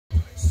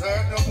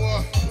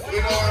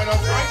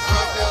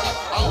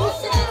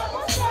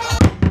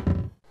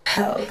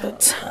Pelpa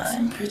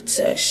time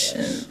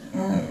protection.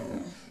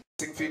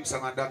 Sing film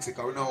song and dance it,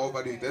 because we know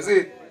overdo it. That's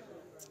it.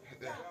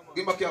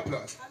 Give back your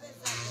applause.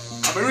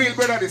 I'm a real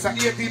brother, this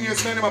is 18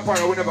 years, man, in my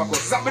power, we never go.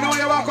 Zap me know when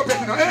you walk up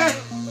here, you know, eh?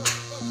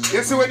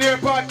 You see when your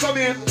part come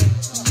in,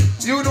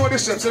 you know the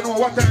steps, you know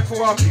what time for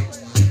walking.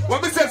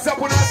 When me say zap,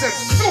 when I say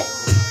zoop,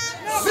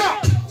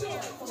 zap.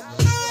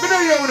 Me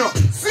know you know,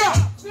 zap.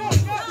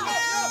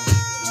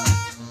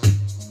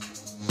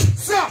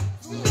 Zap.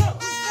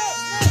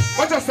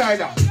 Watch your style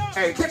that.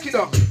 Hey, take it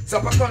down.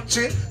 Zap a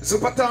country,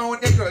 zap a town,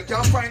 a girl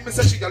can't find me,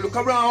 so she can look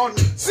around.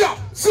 Zap,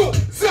 zoop,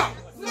 zap.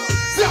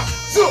 Zap,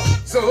 zoop,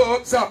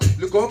 zoop, zap.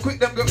 Look how quick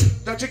them go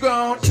touch the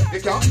ground.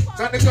 They can't,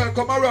 and the girl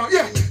come around.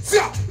 Yeah,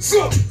 zap,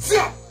 zoop,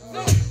 zap.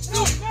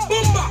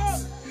 Boom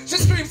box. She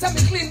screams at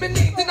me clean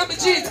beneath and I'm a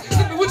jeans.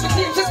 Give me with my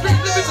team, she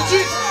screams living the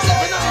dreams.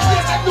 Stepping on the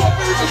place like no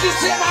for the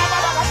juice. Yeah,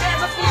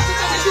 I'm squeezing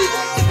on the beat.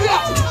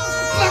 Slap,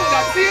 slang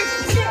that scene.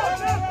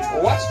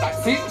 Watch that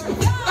scene.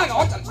 I know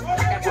what I'm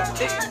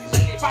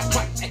fast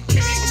one.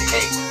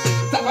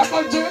 Zap a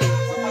country.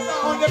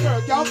 On the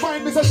girl can't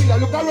find me, so she can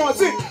look around.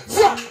 Sing,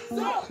 zap,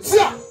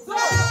 zap,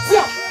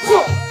 zap,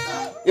 zap.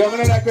 Yeah, I'm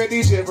gonna like a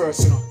DJ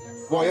verse, you know.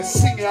 Boy, you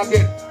sing it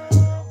again.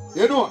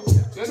 You know it.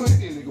 You know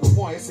it illegal, but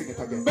boy, you sing it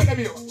again. Better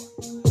me up.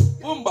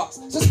 Boombox.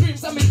 She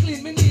screams at me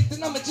clean, me neat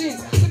and I'm a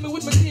jeans. See me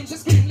with my team, she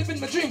scream, living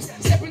my dreams.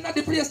 Stepping at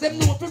the place, them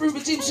know every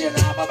regime. She and I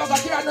have a bag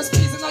of care and no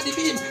squeezing at the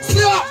beam.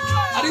 Stop!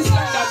 And this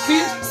like that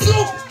scene.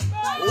 Sloop!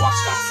 Watch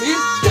that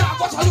scene. Yeah,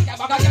 watch her look at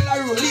bag of girl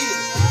are rolling.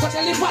 So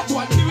tell him what to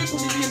and do it to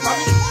the beam for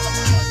me.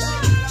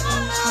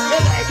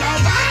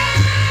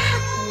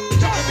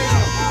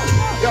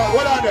 Yo,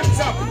 hold on there,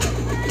 stop.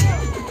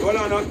 Hold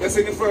on now, you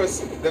sing it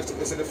first. You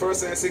see the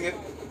first time you sing it,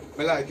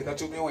 I like it. I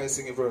told me when you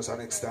sing it verse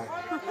next time.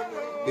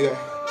 Yeah.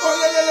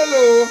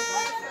 Oh,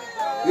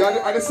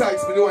 yeah, at the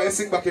sides, me know when you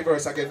sing back a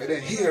verse again, but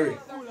then hear it.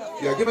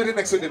 Yeah, give me the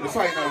next one, the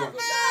final one.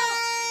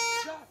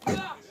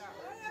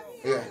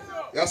 Yeah.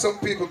 Yeah, some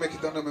people make it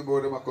and don't remember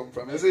where they come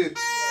from. You see it?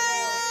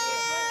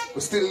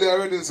 But still there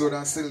already zone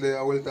and still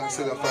there, well and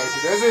still a fight.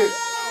 You see it?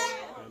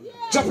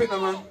 Drop it now,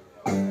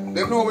 man.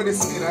 They know what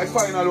this means. I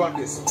final one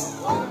this.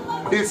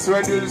 This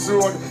Red Hills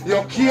Road,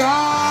 you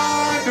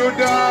can't do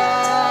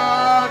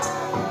that.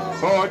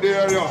 Oh,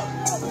 there you are.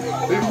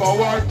 If I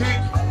were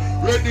thing,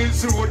 Red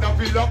Hills Road, I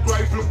feel like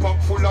rifle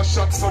pack full of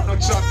shots, so no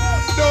chat.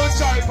 Don't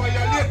try for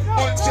your lane,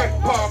 uncheck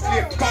park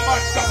lane. Come on,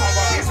 come on,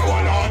 this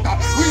whole out.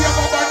 We have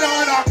a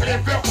banana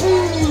clip,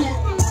 food.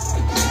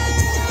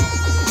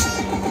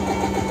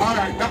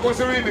 Alright, that was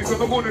the remix, so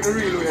we're going to the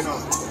real way now.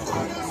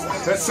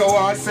 That's how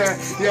I say,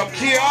 you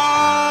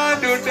can't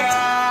do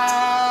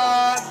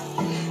that.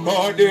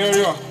 Oh, there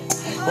you are.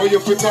 Oh, you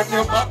put on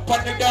your map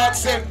on the dark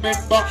segment,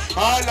 but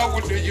all I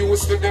would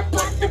use to them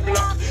on the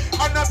block.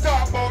 And I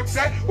talk about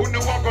say, who no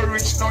go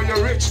rich, now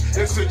you're rich.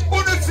 It's it.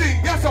 Who the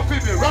thing, yes, I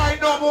feel me right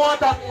now, more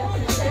than.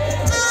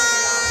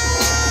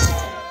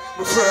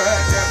 My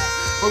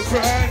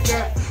friend,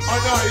 I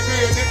know you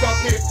doing it,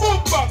 okay.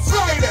 Boom, box,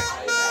 right.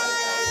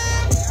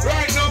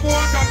 Right now,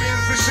 more than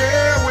means to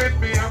share with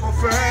me, I'm a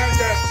friend.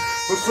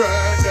 My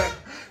friend,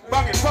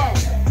 bang it pow.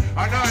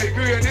 And I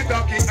agree on the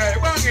donkey, hey,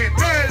 bang it,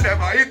 tell them,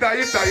 I hit.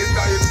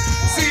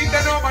 See the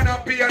no man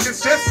up here,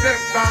 distress them,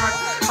 man.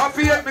 I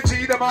feel me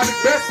cheat them, all the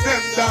best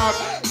them, dog.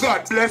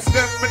 God bless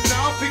them, but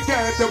now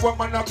forget the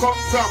woman I come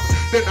from.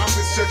 Then I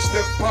will stretch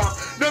them palm.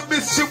 No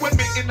miss you with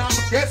me in, I'm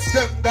guess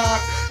them, dog.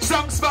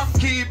 Songs from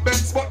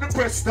Keybens, but the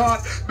press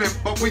start.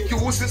 Remember we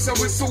use this, so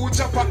we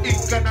soldier for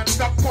England and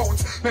stop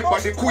pounds. Remember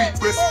the Queen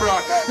breast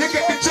broad. You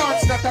get the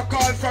chance that I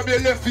call from your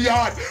left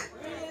yard.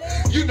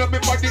 You know me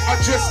body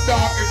address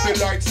dog if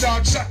the lights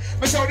start shot.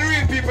 Me tell the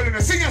real people in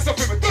the sing yourself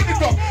with me, turn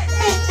it up.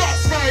 Move back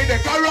Friday,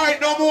 cause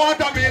right now me want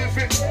a meal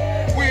fit.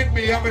 With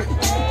me, I'm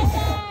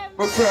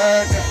my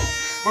friend.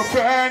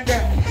 And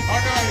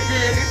I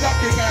agree with the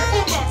talking guy.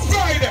 Move back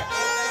Friday.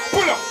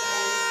 Pull up.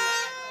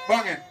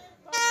 Banging.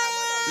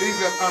 Leave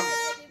them hanging.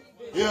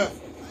 Yeah.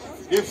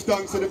 Give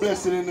thanks to the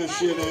blessing in the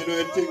shade, you know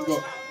it thing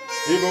go.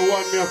 Even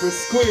one me have to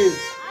squeeze.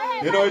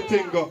 You know it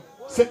thing go.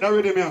 Set the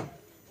rhythm here.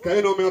 Cause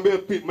you know me a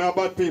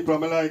bad people,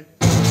 I'm like,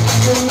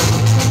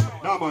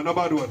 nah man, no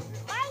bad one.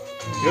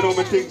 You know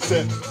me think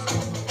say.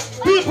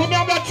 People me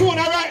have that tune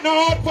right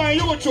now out for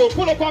YouTube.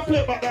 Pull up and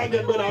play back that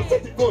again, brother,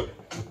 set it good.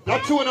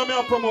 That tune I'm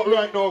here promote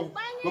right now.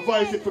 The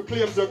voice it for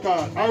claims your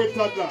card. Harry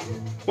Toddler,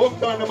 Book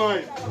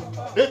Dynamite,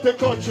 Little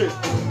Country.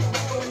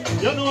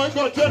 You know I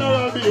got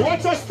General B.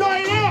 Watch your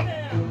style up!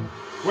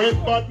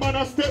 When bad man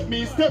a step,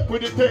 me step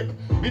with the tech.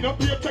 Me no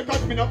pay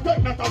checkers, me no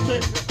take not a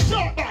check.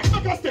 Shut back,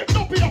 make a step,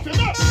 don't pay off your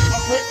neck.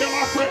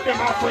 Afraid them.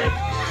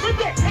 Me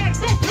get hands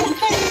up.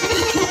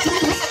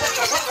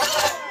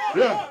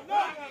 Yeah.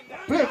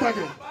 Play it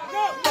again.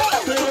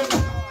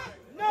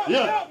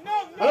 Yeah.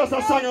 That's a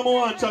song I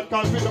want to chat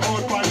called Video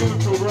on my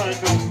YouTube right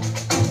now.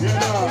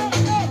 Yeah.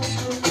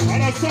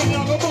 And a song you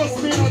have a bust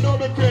me and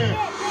don't care.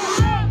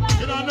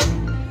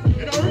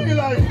 You know real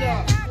life,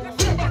 yeah.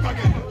 Play back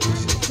again.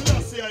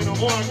 I know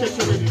more and catch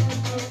you with you.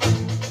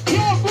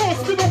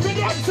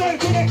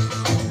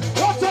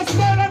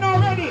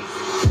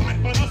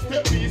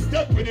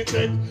 the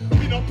tech.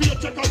 Me no pay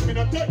check out, me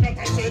no take that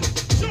a check.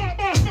 Short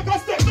boss, make a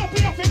step, no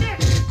pay for me.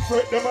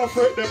 Fret them a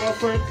fret, them a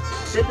fret.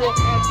 Me broke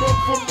heart, broke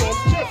foot,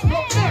 broke chest,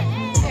 broke neck.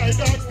 My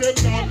dogs, them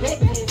not got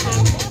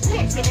movement.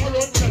 Watch them a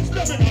run, catch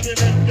them in the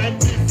net. Get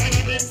this and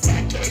an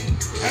instant death.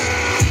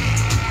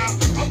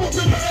 I'm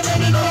moving on the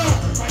ready now.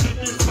 And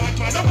this bad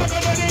man, I'm moving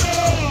on the ready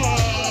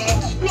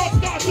now. Blood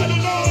starts to the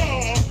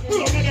law.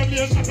 Pull up on them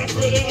ears, I'm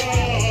ready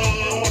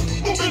now.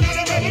 Moving on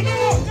the ready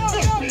now.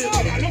 Just people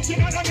are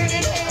looking at the ready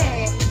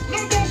now.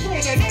 Not no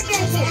fraud, not no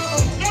fraud,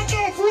 not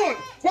no fraud.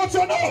 What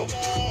you know?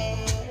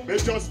 Me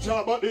just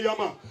jab at the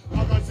hammer.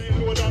 Magazine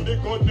load and the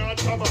gun not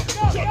cover.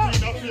 Shot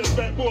in a face,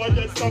 bent boy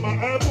get stammer.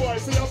 Hey boy,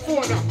 see your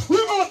phone now.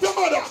 Remote your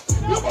mother.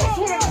 You must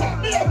run for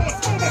me, you must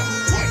mother.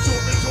 Watch you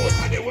be shown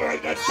and the world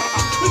get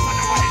stammer. This is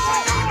the money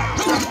shine.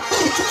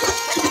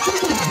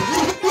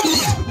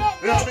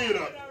 Yeah, I mean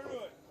that.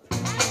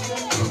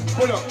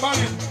 Pull up, man.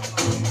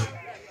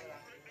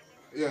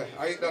 Yeah,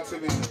 I ain't that for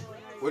me.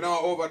 We're now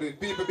over the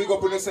people big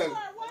up on yourself.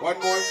 One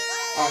more.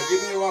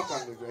 Give me a walk on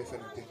the if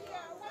anything.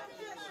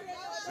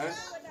 Eh?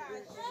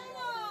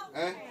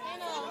 Eh?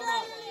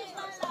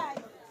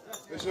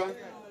 Which one?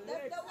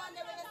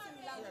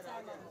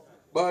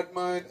 Bad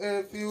mind,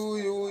 F you,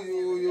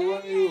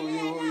 and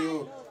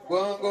you. Go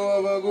and go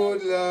have a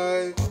good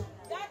life.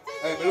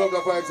 Hey, I love the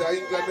vibes. I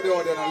ain't like me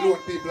down there and loan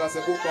people as a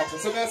boombox.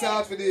 So I say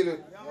hard for deal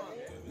with.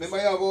 Remember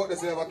you have out there,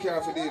 so you have a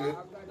car for deal with.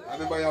 I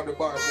remember you have the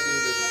bar for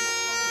deal with.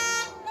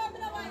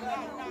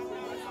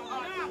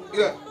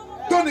 Yeah,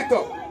 turn it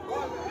up.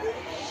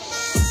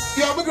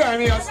 You have a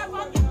grimy ass.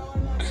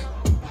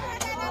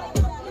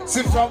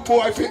 See from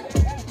boy fit.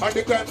 And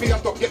the crime me a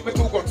top, get me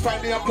 2 guns,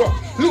 find me a clock.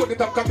 Load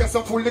it up, can get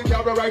some fully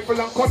carry rifle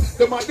and cut.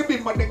 The man the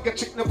beam and then get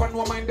chick, never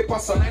know mind the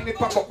person. And it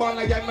pack up, all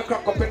I me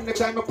crack up,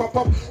 anytime I pop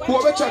up.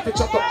 Whoever try to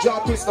chat up, jaw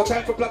twist, no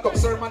time for black up.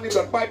 Sermon in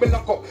the Bible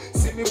lock up.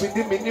 See me with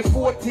the mini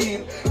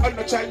 14. And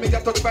no child me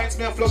get touch, binds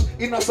me a flush.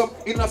 In a some,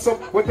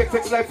 we take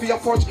sex life for your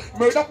forge.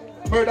 Murder,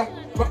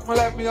 fuck my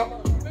life me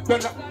up.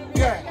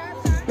 Yeah.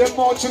 Them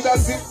out should have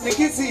zip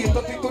Nicky Z,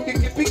 32 the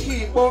clippy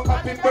key. But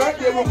happy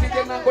birthday, rookie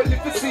again and go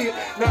live to see.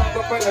 Now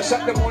go find a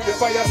shot them on the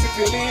fire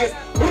syphilis.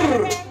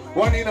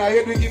 One in a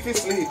head we give his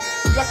sleep.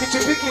 Lucky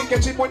chippy clean,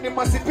 catch him on the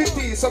massive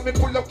pity. So me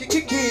pull up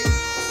kiki.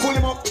 Pull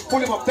him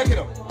up, take it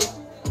up.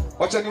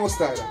 Watch a new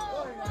style.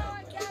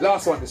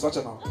 Last one this, watch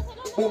it now.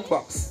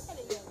 Boombox.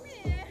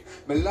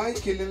 Me like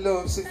killing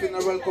love, see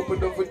funeral couple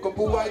dove with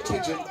couple white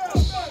pigeon.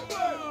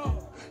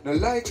 No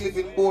like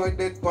living boy,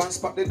 dead pants,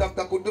 but the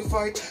doctor couldn't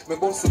fight. Me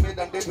boss made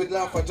and dead with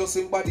laugh, I just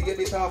him body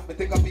edit off. Me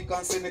take a pic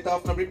and send it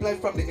off, no reply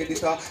from the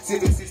editor. See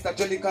the sister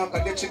Jelly Cock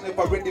and the chick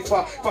never ready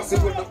for.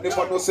 Passive when up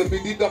never know, say me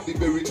did have the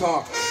berry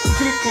tar.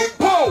 Click,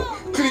 pow!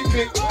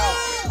 Click, pow!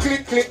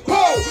 Click.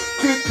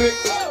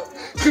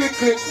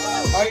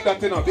 I ain't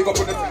that enough, big up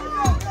on the thing.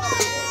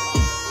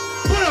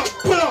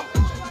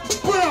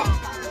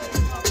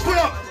 Pull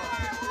up!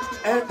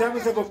 And time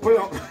is about pull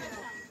up.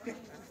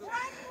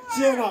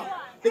 See now.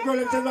 The girl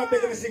themselves not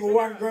making me sing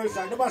one girl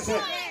song. They must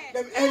say,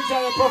 them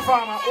enjoy the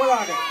performance. Hold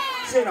on them.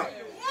 See now.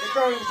 The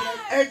girl themselves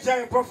enjoy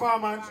the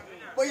performance.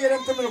 But you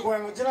them to me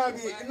going, you know,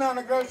 now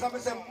the girls have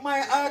say,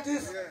 my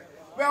artist,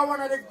 we are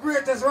one of the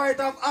greatest writers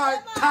of all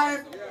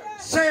time.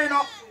 Say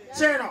now.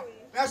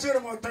 I show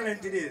them how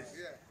talented it is.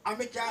 And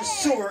make you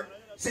sure,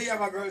 say you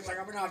have a girl song,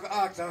 I'm going to have to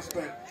ask and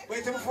spell.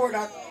 But before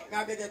that,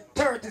 I make it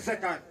 30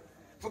 seconds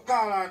for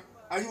call on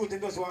a youth in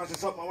just want to say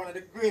something. One of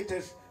the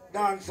greatest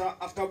dancer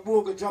after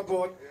Bogle drop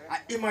out, and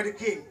him the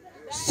king.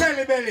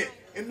 Shelly Belly,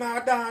 him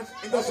not dance,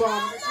 him just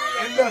want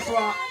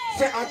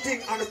say a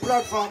thing on the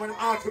platform and him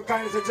ask for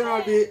kindness of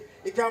General B,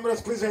 he can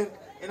just present,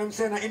 and I'm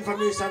saying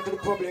information to the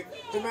public.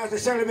 So I say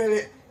Shelly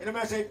Belly, and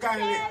I say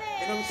kindly,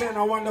 and I'm saying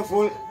a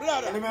wonderful,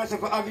 and I say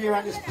for have here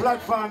on this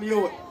platform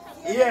youth.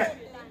 Yeah,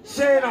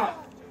 Shayna,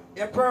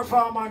 your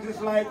performance is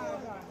like,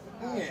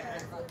 yeah.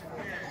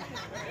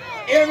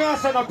 Hear me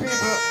say no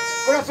people,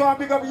 but that's why I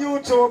big up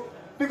YouTube.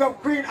 Big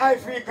up Queen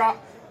Africa,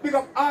 big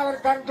up all the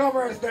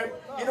conglomerates them,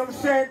 you know what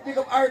I'm saying? Big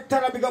up Art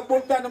Tanner, big up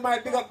Boom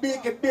Dynamite, big up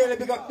Beaky Bailey,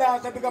 big up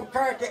Dancer, big up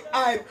Karki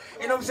Hype,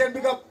 you know what I'm saying?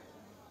 Big up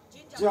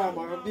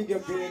Jama, big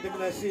up Billy,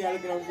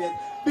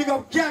 big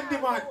up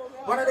Candyman,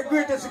 one of the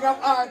greatest things of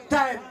all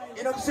time,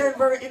 you know what I'm saying?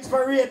 Very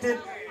inspirated,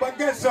 but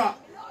guess what?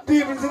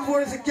 People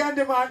support us in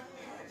Candyman,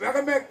 we're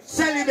going to make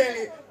Shelly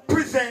Belly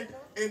present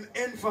in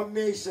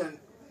information.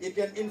 You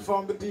can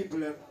inform the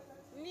people.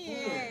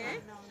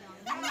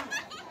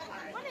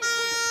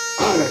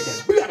 Alright then,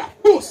 blood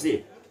of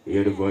pussy! You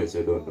hear the voice,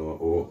 you don't know.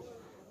 Oh,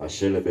 a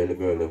Shelly Belly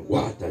girl,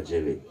 water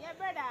jelly.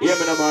 Hear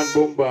me, the man,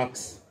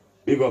 boombox.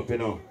 Big up, you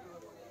know.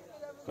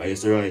 I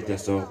used to write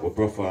so, we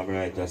perform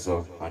right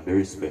so, and the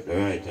respect the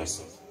right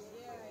so.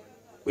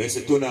 When you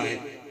see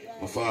tonight,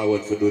 I'm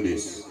forward to do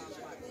this.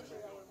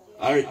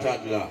 Harry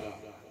Toddler,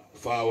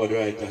 forward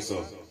right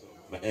so.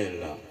 My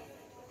Ella,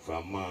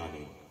 from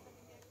morning.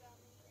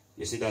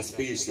 You see that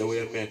speech that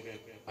we met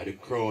at the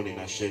crown in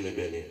a Shelly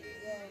Belly.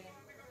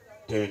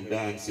 Turn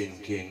dancing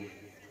king,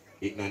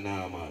 it's not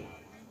normal.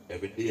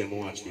 Every day I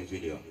watch this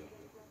video.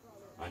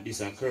 And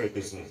this is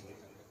courtesy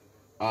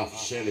of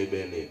Shelly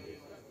Belly.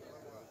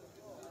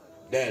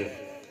 Del,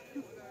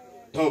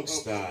 Tug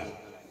Style.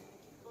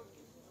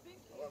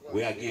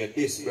 We are here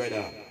this,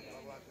 brother.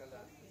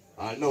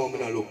 I know I'm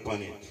gonna look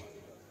on it.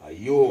 And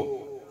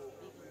you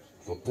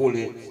for pull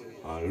it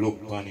and look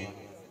on it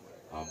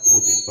and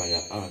put it by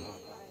your hand.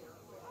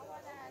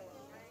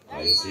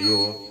 And you see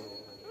you.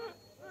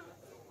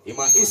 I'm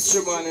an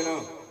history man, you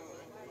know.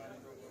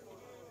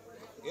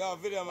 Yeah,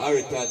 video man.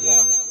 Harry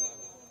Tadler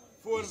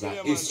is a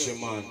history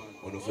man.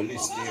 When you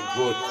listen to him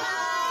good.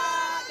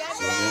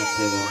 So I'm going to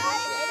tell you,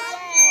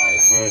 I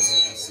first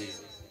see it.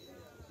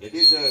 You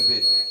deserve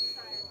it.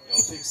 Yo,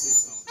 fix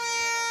this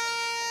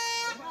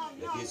now.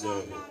 You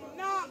deserve it.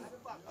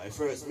 I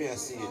first me I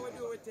see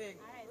it.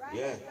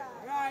 Yeah.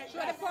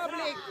 Show the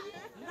public.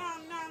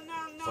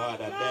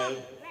 Father Del,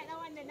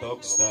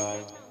 Tug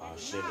Style, and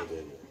Shelly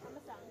Belly.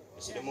 You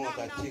see the amount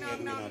of thing you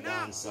do in a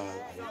dance hall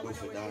and you do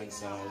for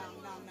dance hall.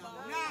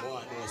 More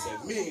and more say,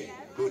 me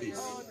do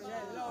this.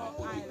 And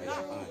put it in your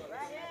hand.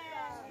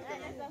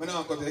 I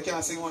know, because they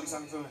can't sing one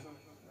song for me.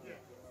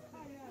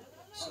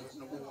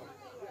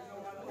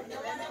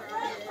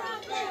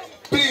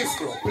 Please,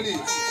 bro,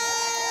 please.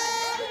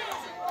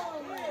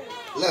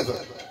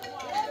 Level.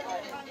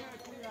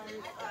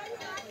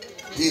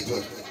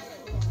 People.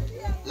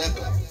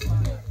 Level.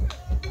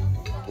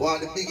 One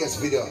of the biggest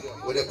video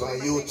whatever on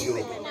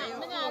YouTube.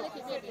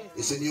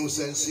 It's a new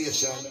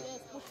sensation.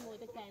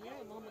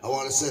 I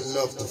want to send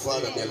love to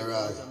Father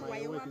Delrod.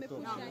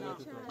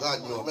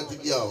 God no, I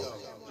think yo.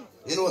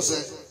 You know what I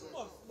said?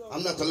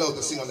 I'm not allowed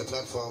to sing on the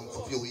platform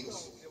for a few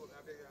weeks.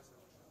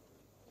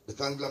 The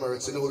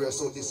conglomerates, you know, we are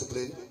so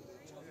disciplined.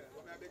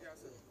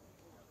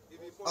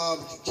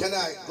 Can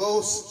I,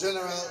 Ghost,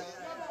 General,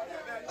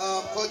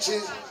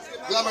 coaching,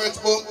 Glamourate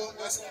Boom?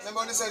 Remember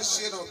when they said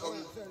shade out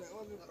come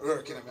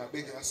working at me, a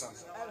big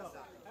ass.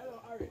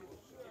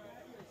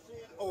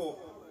 Oh,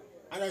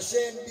 and a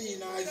Shane B,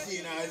 now I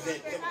see, now I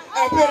said,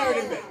 I play that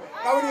rhythm back.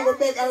 I wouldn't even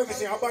beg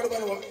everything, I'm about to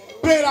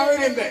play that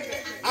rhythm back.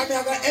 I'm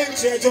going to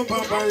empty jump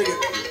on my rhythm.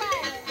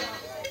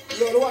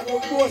 Yo, the one who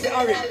goes to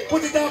Harry,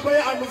 put it down by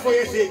your hand before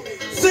you sing.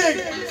 Sing!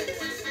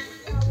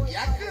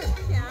 Yeah, good.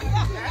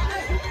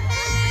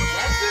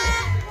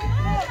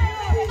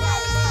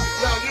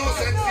 Yo, new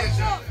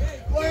sensation.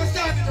 Boy, you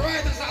started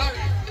right as Harry.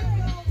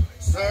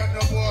 Certain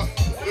no more.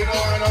 We don't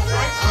have enough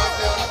friends out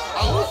there.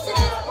 I'm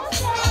listening.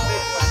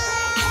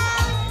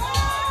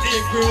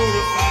 Deep groove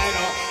to find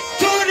out.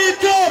 Turn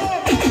it up!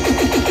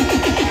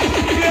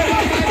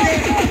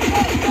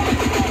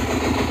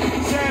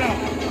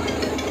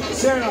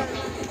 Sarah,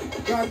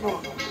 God man,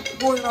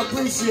 more than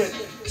appreciate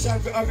Sean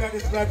for having on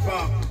this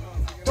platform.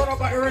 Turn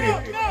up at the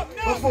rhythm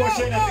before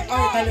Shane has to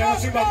tell you, I'll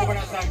see back over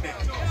that song there.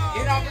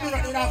 You don't have to do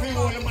that, you don't have to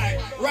hold the mic.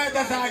 Right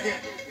that song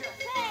again.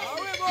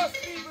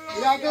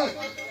 You are good?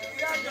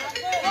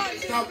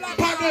 Stop,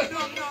 paddle!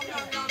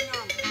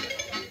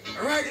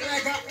 Right it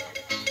like a...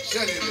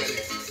 Shelly Belly.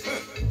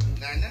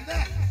 Na-na-na.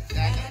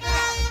 Na-na-na.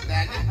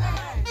 Na-na-na.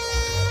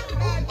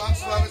 Boom,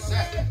 box, what was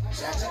that?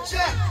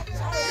 Cha-cha-cha.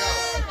 Yo.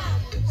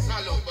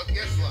 Salute, but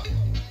guess what?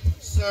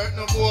 Certain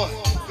no more.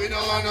 We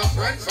don't want no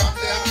friends from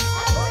them.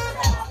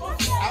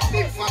 A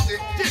big fatty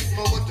dick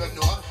moment to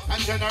know.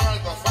 And General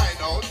go find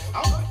out.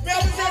 Me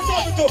have to say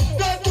something too.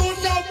 Don't do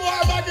some more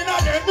about it.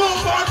 Do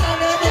more than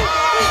them.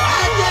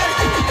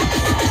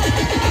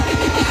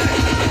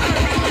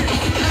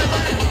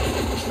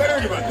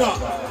 Better man. No.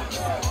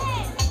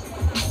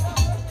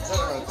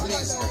 General,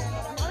 please, man.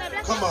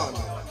 Come on,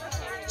 man.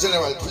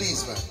 General,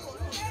 please, man.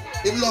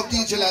 If love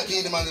DJ like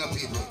me, the man of the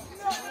people.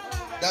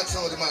 That's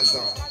how the man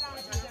start.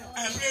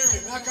 Hey, play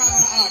rhythm. I call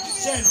an artist.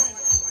 Shane.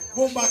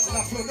 Boom back to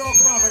the floor. Don't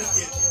come over the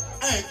kid.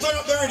 Hey, turn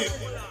up the rhythm.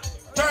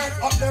 Turn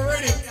up the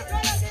rhythm.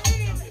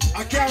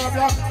 I can't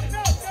block.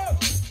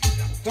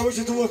 Tell what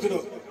you supposed to do.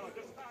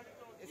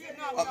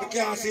 I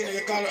can't see it.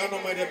 You call it a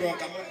number there, bro.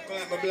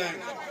 I'm my blind.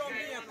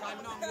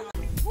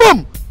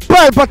 Boom!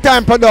 Pelpa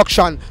Time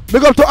Production.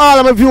 Big up to all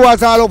of my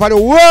viewers all over the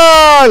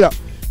world.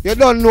 You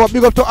don't know.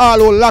 Big up to all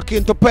who lock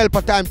into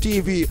Pelpa Time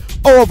TV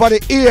over the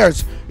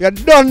years. You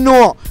don't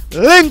know.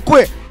 Link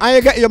with and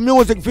you get your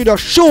music video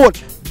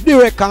shoot,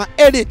 direct and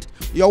edit.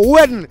 Your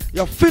wedding,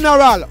 your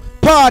funeral,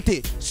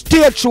 party,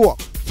 stage show,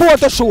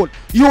 photo shoot,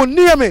 you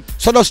name it.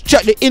 So just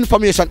check the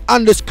information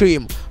on the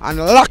screen and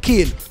lock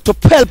in to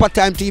Pelpa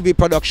Time TV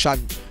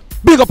Production.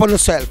 Big up on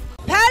yourself.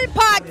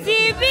 Pelpa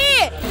TV!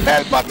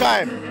 Pelpa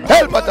Time!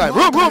 Pelpa Time!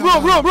 Room!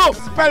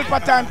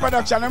 Pelpa Time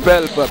Production.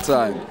 Pelpa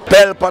Time.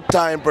 Pelpa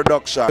Time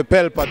Production.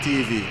 Pelpa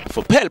TV.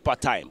 For Pelpa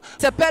Time.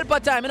 It's a Pelpa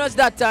Time, you know it's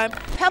that time.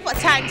 Pelpa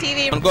Time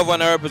TV. I'm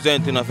governor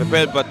representing of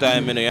Pelpa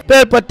Time, you know.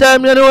 Pelpa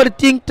Time, you know what the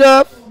thing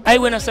tough? I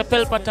when I say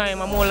Pelpa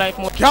Time, I'm more like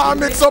more. Can't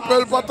mix up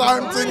Pelpa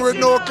Time thing with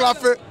no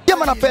coffee. Yeah,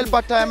 man, a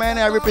Pelpa Time, and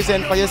I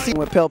represent for your scene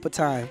with Pelpa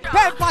Time.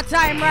 Pelpa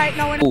Time right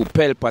now. Oh,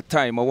 Pelpa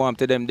Time, I want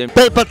to them.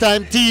 Pelpa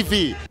Time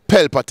TV.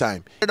 Pelpa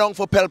Time. You're down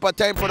for Pelpa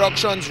Time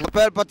Productions.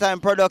 Pelpa Time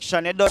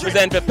Production, it does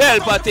Represent for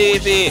Pelpa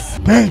TV.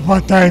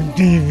 Pelpa Time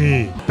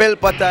TV.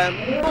 Pelpa Time.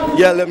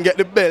 Yeah, let them get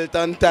the belt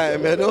on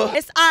time, you know.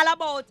 It's all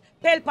about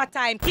Pelpa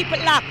time. Keep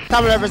it locked.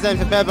 Time represent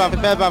for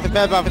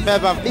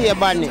Pelpa, be a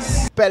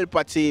badness.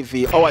 Pelpa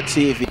TV, our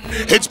TV.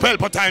 It's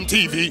Pelpa Time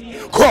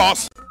TV.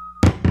 Cross.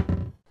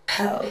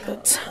 Pelpa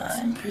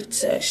time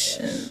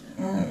protection.